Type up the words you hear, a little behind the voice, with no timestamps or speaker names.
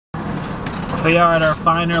We are at our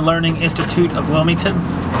Finer Learning Institute of Wilmington,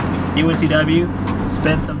 UNCW.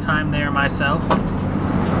 Spent some time there myself.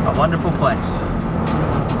 A wonderful place.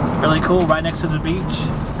 Really cool, right next to the beach.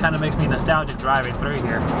 Kind of makes me nostalgic driving through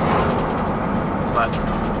here. But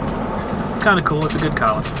it's kind of cool, it's a good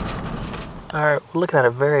college. Alright, we're looking at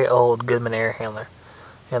a very old Goodman air handler.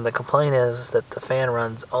 And the complaint is that the fan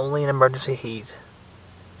runs only in emergency heat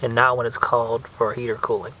and not when it's called for heat or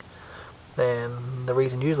cooling. And the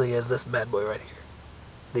reason usually is this bad boy right here.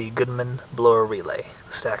 The Goodman blower relay,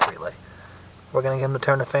 the stack relay. We're going to get him to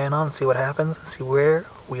turn the fan on and see what happens, and see where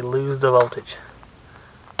we lose the voltage.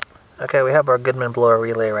 Okay, we have our Goodman blower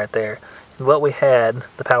relay right there. And what we had,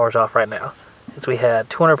 the power's off right now, is we had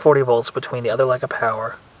 240 volts between the other leg of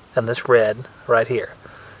power and this red right here.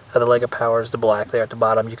 Other leg of power is the black there at the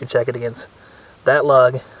bottom. You can check it against that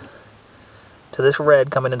lug to this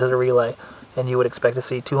red coming into the relay, and you would expect to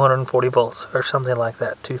see 240 volts or something like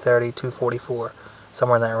that, 230, 244,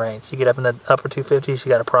 somewhere in that range. You get up in the upper 250s, you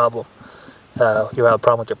got a problem. You have a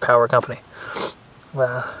problem with your power company.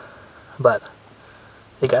 But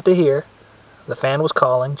you got to hear the fan was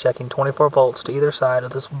calling, checking 24 volts to either side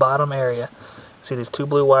of this bottom area. See these two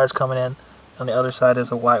blue wires coming in. On the other side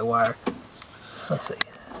is a white wire. Let's see.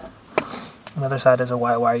 On the other side is a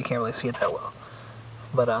white wire. You can't really see it that well.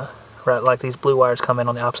 But right, like these blue wires come in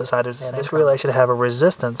on the opposite side of the same. This relay should have a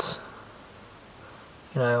resistance,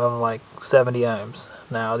 of like 70 ohms.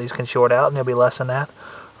 Now these can short out and it'll be less than that,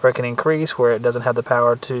 or it can increase where it doesn't have the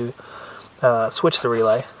power to switch the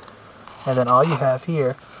relay. And then all you have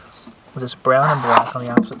here is this brown and black on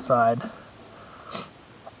the opposite side,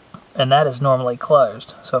 and that is normally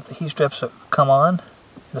closed. So if the heat strips come on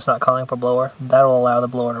and it's not calling for blower, that will allow the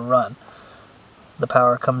blower to run. The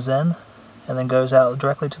power comes in and then goes out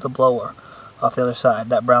directly to the blower off the other side.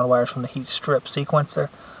 That brown wire is from the heat strip sequencer,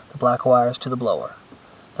 the black wire is to the blower.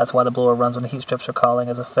 That's why the blower runs when the heat strips are calling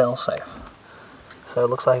as a fail-safe. So it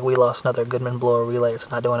looks like we lost another Goodman blower relay. It's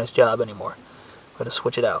not doing its job anymore. We're going to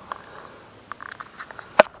switch it out.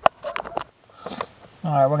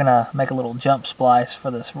 Alright, we're going to make a little jump splice for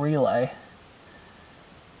this relay.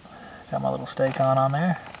 Got my little stake on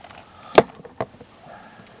there.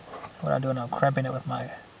 What I'm doing, I'm crimping it with my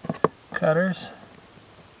cutters.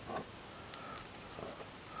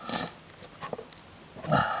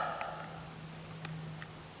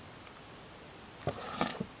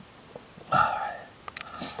 Alright.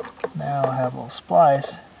 Now I have a little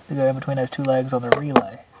splice to go in between those two legs on the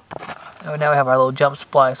relay. So now we have our little jump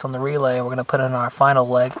splice on the relay, and we're going to put in our final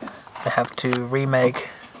leg. I have to remake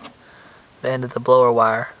the end of the blower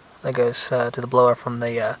wire that goes to the blower from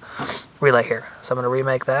the relay here. So I'm going to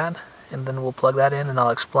remake that, and then we'll plug that in, and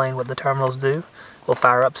I'll explain what the terminals do. We'll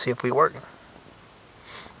fire up, see if we work.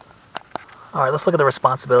 Alright, let's look at the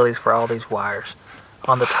responsibilities for all these wires.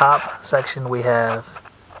 On the top section we have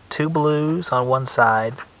two blues on one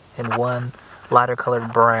side and one lighter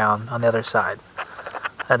colored brown on the other side.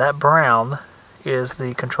 And that brown is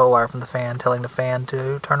the control wire from the fan, telling the fan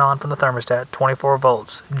to turn on from the thermostat, 24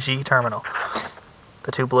 volts, G terminal.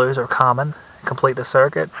 The two blues are common, complete the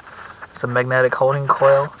circuit. It's a magnetic holding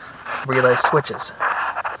coil, relay switches.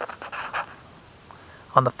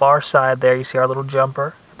 On the far side there you see our little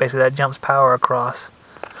jumper. Basically that jumps power across.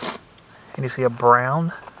 And you see a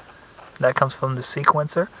brown. That comes from the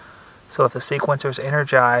sequencer. So if the sequencer is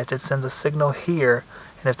energized, it sends a signal here.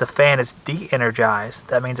 And if the fan is de-energized,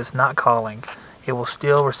 that means it's not calling. It will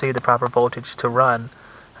still receive the proper voltage to run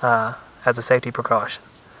as a safety precaution.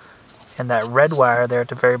 And that red wire there at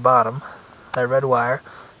the very bottom, that red wire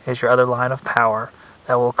is your other line of power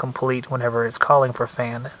that will complete whenever it's calling for a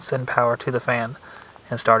fan, send power to the fan,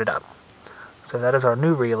 and start it up. So that is our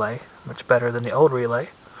new relay, much better than the old relay.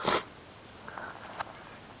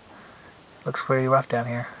 Looks pretty rough down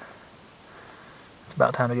here. It's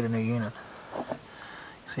about time to get a new unit.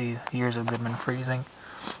 See years of Goodman freezing.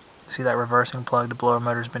 See that reversing plug, the blower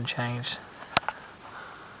motor's been changed.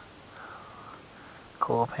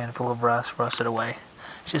 Coil pan full of rust, rusted away.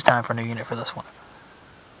 It's just time for a new unit for this one.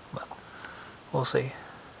 But we'll see.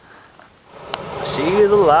 She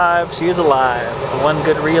is alive, she is alive. One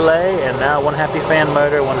good relay and now one happy fan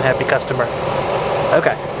motor, one happy customer.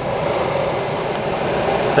 Okay.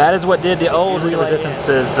 That is what did the old relay. Resistance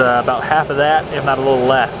is about half of that, if not a little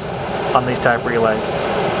less, on these type relays.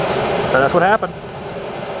 So that's what happened.